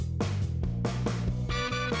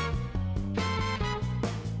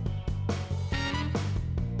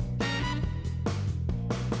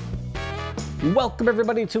Welcome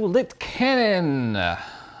everybody to Lit Canon.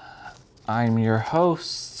 I'm your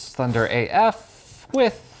host, Thunder AF,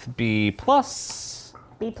 with B+. B+.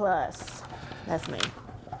 That's me.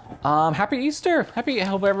 Happy Easter. I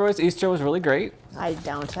hope everyone's Easter was really great. I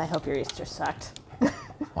don't. I hope your Easter sucked.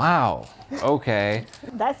 Wow. Okay.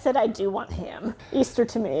 That said, I do want ham. Easter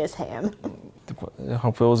to me is ham. I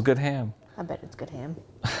hope it was good ham. I bet it's good ham.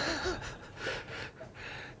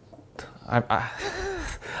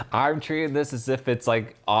 I'm treating this as if it's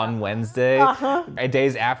like on Wednesday,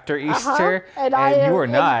 days after Easter, And you are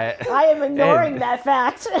not. I am ignoring that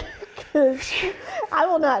fact. 'Cause I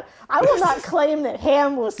will not claim that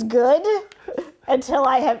ham was good until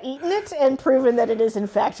I have eaten it and proven that it is in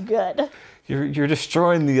fact good. You're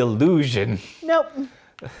destroying the illusion. Nope.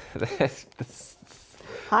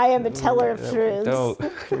 I am a teller of truths. Don't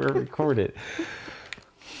record it.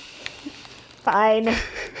 Fine.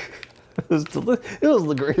 It was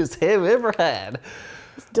the greatest ham I ever had.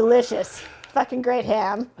 It's delicious. Fucking great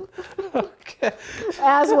ham. Okay.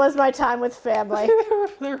 As was my time with family.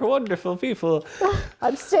 They're wonderful people.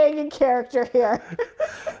 I'm staying in character here.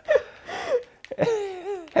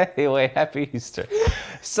 Anyway, happy Easter.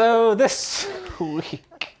 So this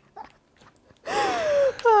week,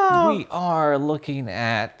 we are looking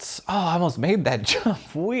at, I almost made that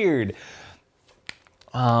jump, weird.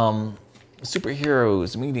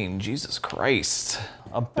 Superheroes meeting Jesus Christ.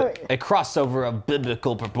 A crossover of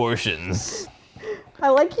biblical proportions. I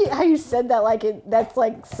like how you said that like that's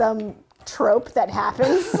like some trope that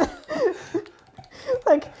happens.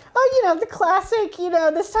 Like, the classic,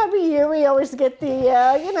 this time of year we always get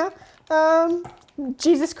the,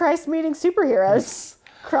 Jesus Christ meeting superheroes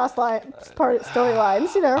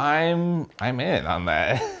storylines, I'm in on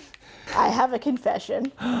that. I have a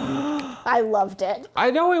confession. I loved it.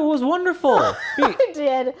 I know, it was wonderful. I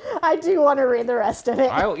did. I do want to read the rest of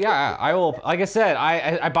it. I will. Like I said,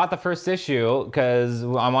 I bought the first issue because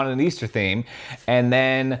I'm on an Easter theme, and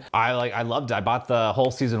then I loved it. I bought the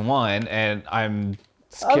whole season 1, and I'm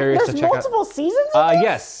curious to check out. There's multiple seasons of this?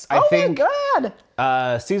 Yes, I think. Oh my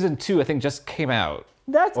god. Season 2, I think, just came out.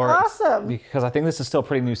 That's awesome. Because I think this is still a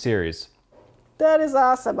pretty new series. That is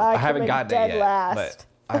awesome. I haven't gotten dead it yet, last. but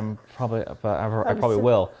I'm probably, I probably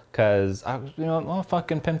will, because I'll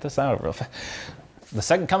fucking pimp this out real fast. The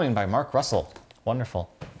Second Coming by Mark Russell, wonderful.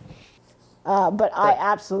 But I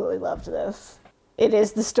absolutely loved this. It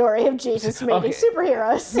is the story of Jesus meeting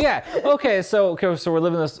superheroes. Yeah. Okay. So we're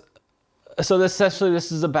living this. So this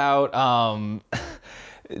is about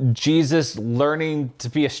Jesus learning to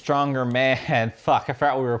be a stronger man. Fuck, I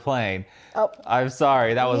forgot we were playing. Oh. I'm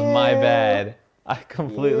sorry. That was my bad. I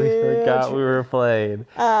completely forgot we were playing.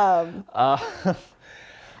 One of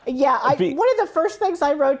the first things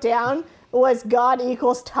I wrote down was God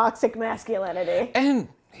equals toxic masculinity. And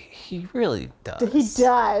he really does. He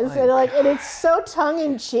does. And it's so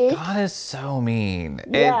tongue-in-cheek. God is so mean.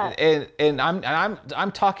 Yeah. And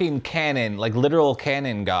I'm talking canon, like literal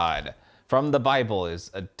canon God from the Bible is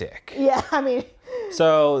a dick. Yeah, I mean.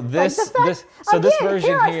 So this version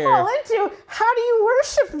here. I fall into, how do you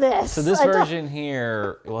worship this? So this version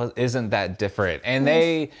here isn't that different, and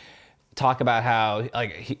they talk about how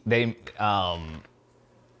they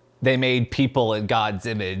made people in God's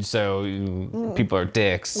image, so people are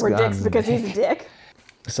dicks. We're dicks because he's a dick.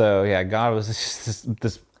 So yeah, God was just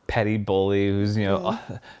this petty bully who's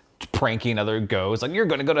pranking other ghosts, like, you're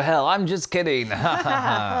gonna go to hell. I'm just kidding.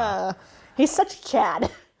 He's such a Chad.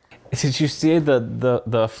 Did you see the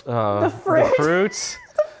fruit? The fruit.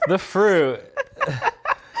 The fruit. I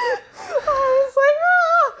was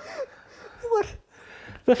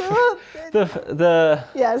like,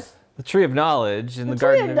 yes. The tree of knowledge in the The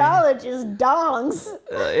garden. tree of knowledge is dongs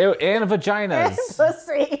and vaginas. and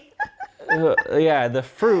pussy. Yeah, the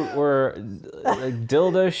fruit were like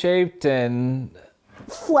dildo shaped and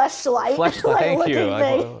fleshlight. Thank you.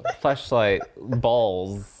 Fleshlight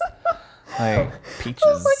balls. Like peaches.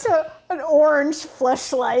 It's like an orange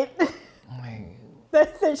fleshlight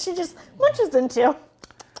that she just munches into.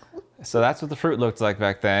 So that's what the fruit looked like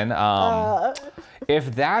back then.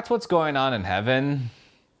 If that's what's going on in heaven,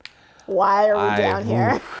 why are we down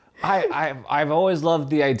here? I've always loved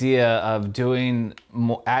the idea of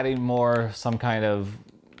adding more some kind of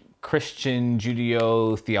Christian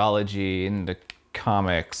Judeo theology into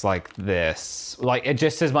comics like this, like it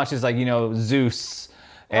just as much as Zeus.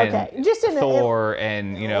 And just in Thor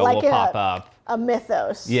will pop up. A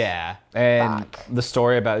mythos. Yeah. And the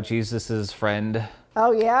story about Jesus's friend.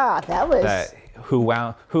 Oh yeah, that was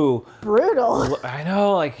who brutal. I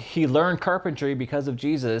know, like he learned carpentry because of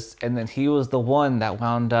Jesus, and then he was the one that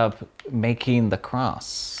wound up making the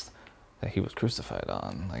cross that he was crucified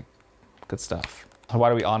on. Like Good stuff. Why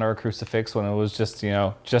do we honor a crucifix when it was just,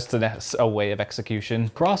 just a way of execution?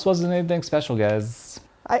 Cross wasn't anything special, guys.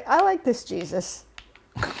 I like this Jesus.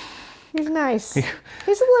 He's nice. He's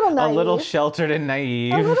a little naive. A little sheltered and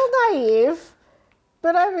naive. A little naive.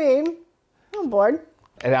 But I mean, I'm bored.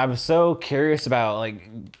 And I'm so curious about, like,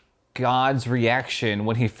 God's reaction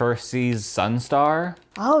when he first sees Sunstar.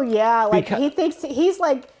 Oh, yeah. Like, he thinks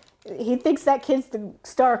that kid's the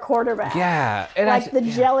star quarterback. Yeah. And like the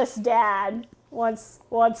jealous dad wants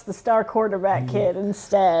the star quarterback kid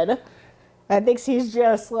instead. I think he's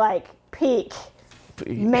just like peak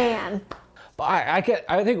man. I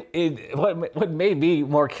think what made me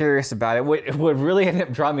more curious about it, what really ended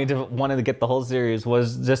up drawing me to wanting to get the whole series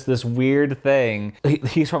was just this weird thing.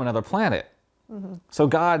 He's from another planet. Mm-hmm. So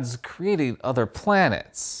God's creating other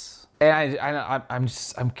planets. And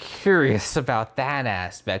I'm curious about that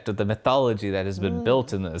aspect of the mythology that has been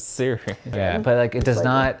built in this series. Yeah, but like it does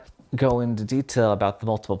not go into detail about the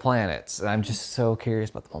multiple planets. And I'm just so curious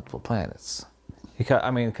about the multiple planets.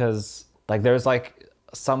 Because like there's like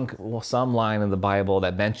some line in the Bible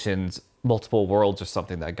that mentions multiple worlds or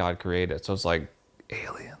something that God created. So it's like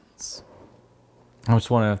aliens. I'm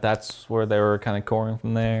just wondering if that's where they were kind of coring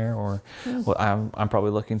from there, or well, I'm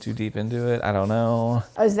probably looking too deep into it. I don't know.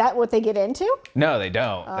 Oh, is that what they get into? No, they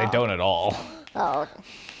don't. Oh. They don't at all. Oh, okay.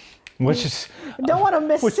 Which is don't want to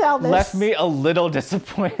missell this. Left me a little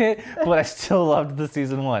disappointed, but I still loved the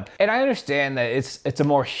season 1. And I understand that it's a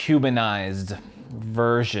more humanized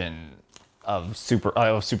version of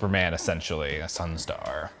Superman, essentially, a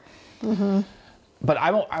Sunstar. Mm-hmm. But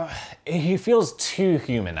he feels too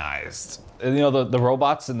humanized. The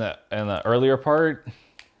robots in the earlier part.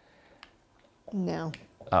 No.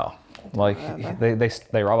 Oh, like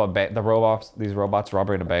they rob a bank. These robots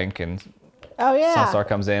robbing a bank, and oh yeah, Sunstar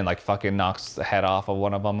comes in, like fucking knocks the head off of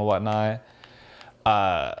one of them and whatnot.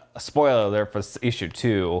 Spoiler alert for issue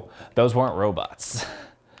 2: those weren't robots.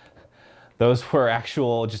 Those were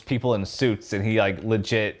actual just people in suits, and he like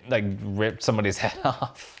legit like ripped somebody's head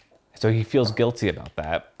off. So he feels guilty about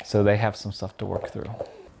that. So they have some stuff to work through.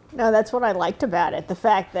 No, that's what I liked about it. The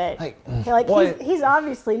fact that he's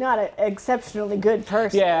obviously not an exceptionally good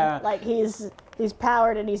person. Yeah. Like he's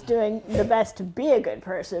powered and he's doing the best to be a good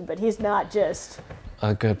person, but he's not just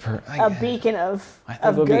a good a beacon of I think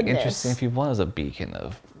it would goodness. be interesting if he was a beacon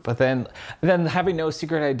of. But then having no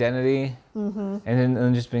secret identity, and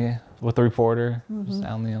then just being with the reporter, just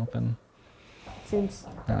out in the open. Seems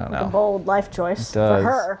like a bold life choice for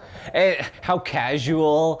her. And how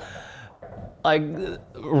casual, like,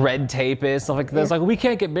 red tape is, stuff like this. Like, we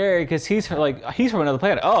can't get married because he's from another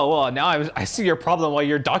planet. Oh, well, now I see your problem why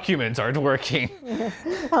your documents aren't working.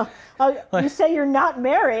 You say you're not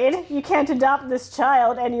married, you can't adopt this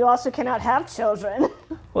child, and you also cannot have children.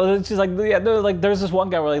 Well, it's just like, yeah, there's this one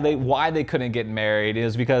guy where why they couldn't get married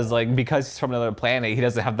is because he's from another planet, he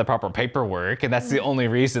doesn't have the proper paperwork, and that's the only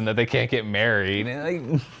reason that they can't get married.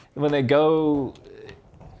 And when they go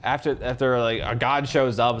after like a God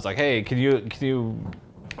shows up, it's like, hey, can you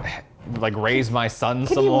like raise my son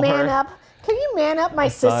some more? Can you man up my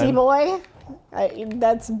sissy boy?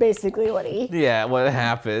 That's basically what what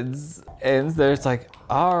happens. And there's like,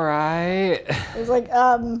 all right. It's like,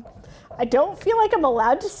 I don't feel like I'm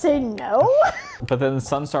allowed to say no. But then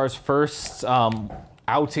Sunstar's first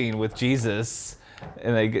outing with Jesus,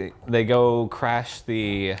 and they go crash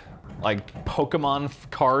the like Pokemon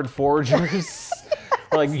card forgers.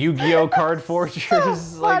 Or like Yu-Gi-Oh card forgers. So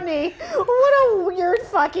funny. What a weird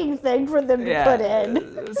fucking thing for them to put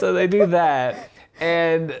in. So they do that.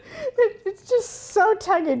 And it's just so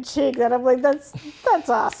tongue-in-cheek that I'm like, that's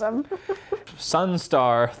awesome.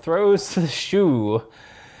 Sunstar throws the shoe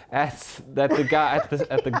at the guy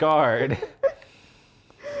at the guard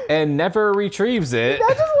and never retrieves it.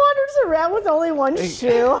 That just wanders around with only one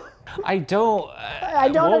shoe. I don't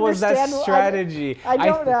what was that understand. strategy? I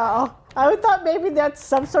don't know. I thought maybe that's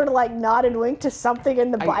some sort of like nod and wink to something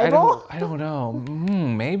in the Bible. I don't know.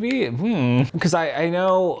 Maybe. Because I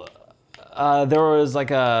know there was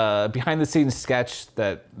like a behind-the-scenes sketch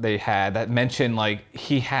that they had that mentioned like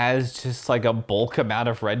he has just like a bulk amount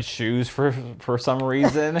of red shoes for some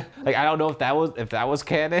reason. Like I don't know if that was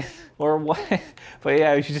canon or what, but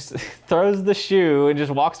yeah, he just throws the shoe and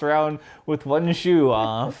just walks around with one shoe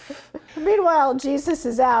off. Meanwhile, Jesus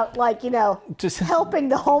is out like just helping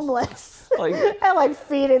the homeless, and like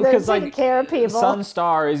feeding them, taking care of people.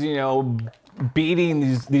 Sunstar is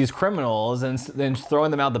beating these criminals and then throwing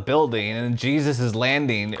them out the building, and Jesus is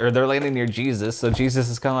landing, or they're landing near Jesus, so Jesus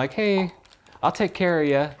is kind of like, hey, I'll take care of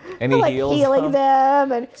you. And he like heals healing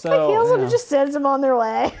them and So, like heals them yeah. and just sends them on their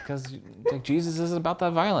way. Because like, Jesus isn't about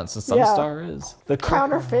that violence, and Sunstar is. The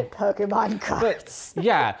Counterfeit Pokemon cards.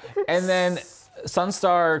 Yeah, and then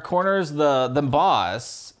Sunstar corners the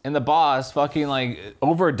boss, and the boss fucking like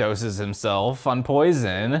overdoses himself on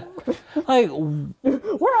poison. Like,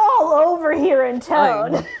 We're all over here in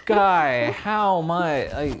town. like guy, how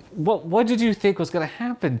much? Like, what did you think was gonna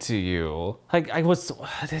happen to you? Like,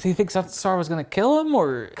 did he think Sunstar was gonna kill him,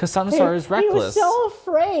 or because Sunstar is reckless? He was so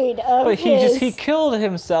afraid of But his... he killed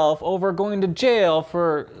himself over going to jail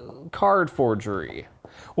for card forgery,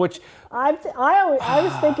 which. I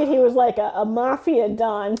was thinking he was like a mafia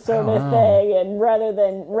don sort of thing, and rather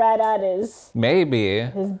than rat out his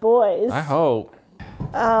boys. I hope.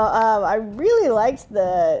 I really liked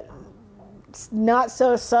the not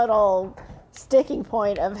so subtle sticking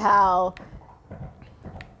point of how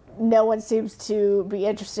no one seems to be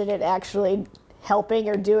interested in actually helping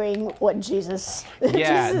or doing what Jesus.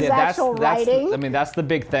 Yeah, Jesus' that's writing. I mean, that's the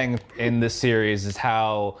big thing in this series is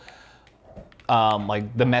how.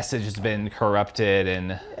 Like the message has been corrupted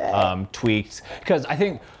and tweaked, because I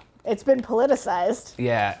think it's been politicized.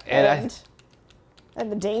 Yeah, and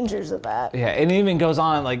the dangers of that. Yeah, and it even goes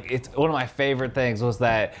on, like, it's one of my favorite things was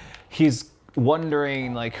that he's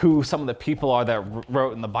wondering like who some of the people are that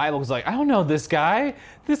wrote in the Bible. He's like, I don't know this guy.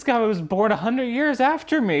 This guy was born 100 years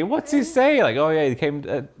after me. What's he say? Like, oh yeah, he came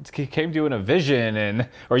to you in a vision,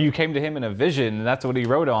 or you came to him in a vision, and that's what he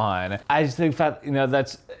wrote on. I just think that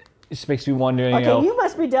that's. It just makes me wonder, Okay, you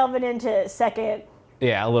must be delving into second.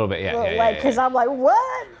 Yeah, a little bit, because I'm like,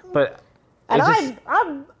 what? But and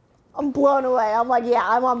I'm blown away. I'm like, yeah,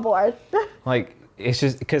 I'm on board. Like, it's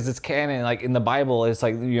just because it's canon. Like in the Bible, it's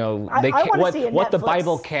like what the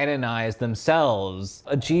Bible canonized themselves.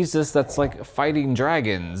 A Jesus that's like fighting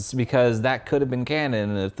dragons, because that could have been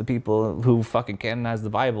canon if the people who fucking canonized the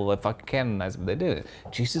Bible had fucking canonized it, but they didn't.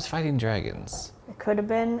 Jesus fighting dragons. It could have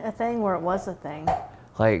been a thing where it was a thing.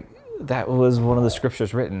 Like, that was one of the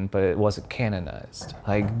scriptures written, but it wasn't canonized.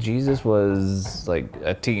 Like, Jesus was like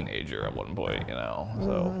a teenager at one point,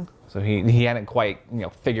 so he hadn't quite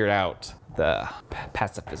figured out the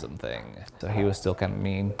pacifism thing. So he was still kind of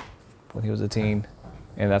mean when he was a teen,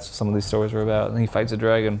 and that's what some of these stories were about. And he fights a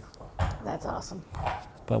dragon. That's awesome.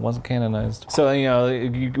 But it wasn't canonized. So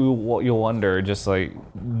you'll wonder, just like,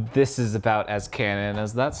 this is about as canon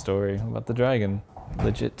as that story about the dragon.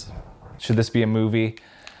 Legit. Should this be a movie?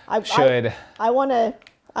 I want an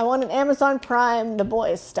Amazon Prime The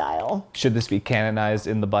Boys style. Should this be canonized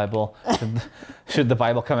in the Bible? Should the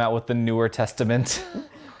Bible come out with the Newer Testament?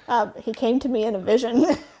 He came to me in a vision.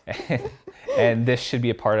 And this should be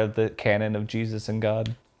a part of the canon of Jesus and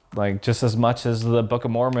God. Like, just as much as the Book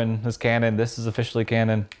of Mormon is canon, this is officially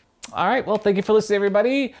canon. All right, well, thank you for listening,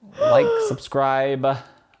 everybody. Like, subscribe. We're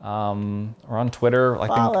on Twitter. I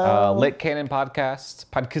think Lit Canon Podcast.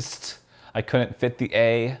 I couldn't fit the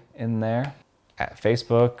A in there. At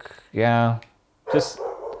Facebook, yeah. Just,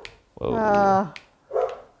 whoa.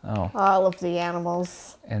 All of the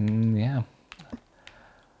animals. And yeah.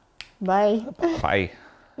 Bye. Bye.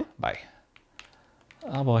 Bye.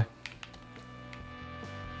 Oh boy.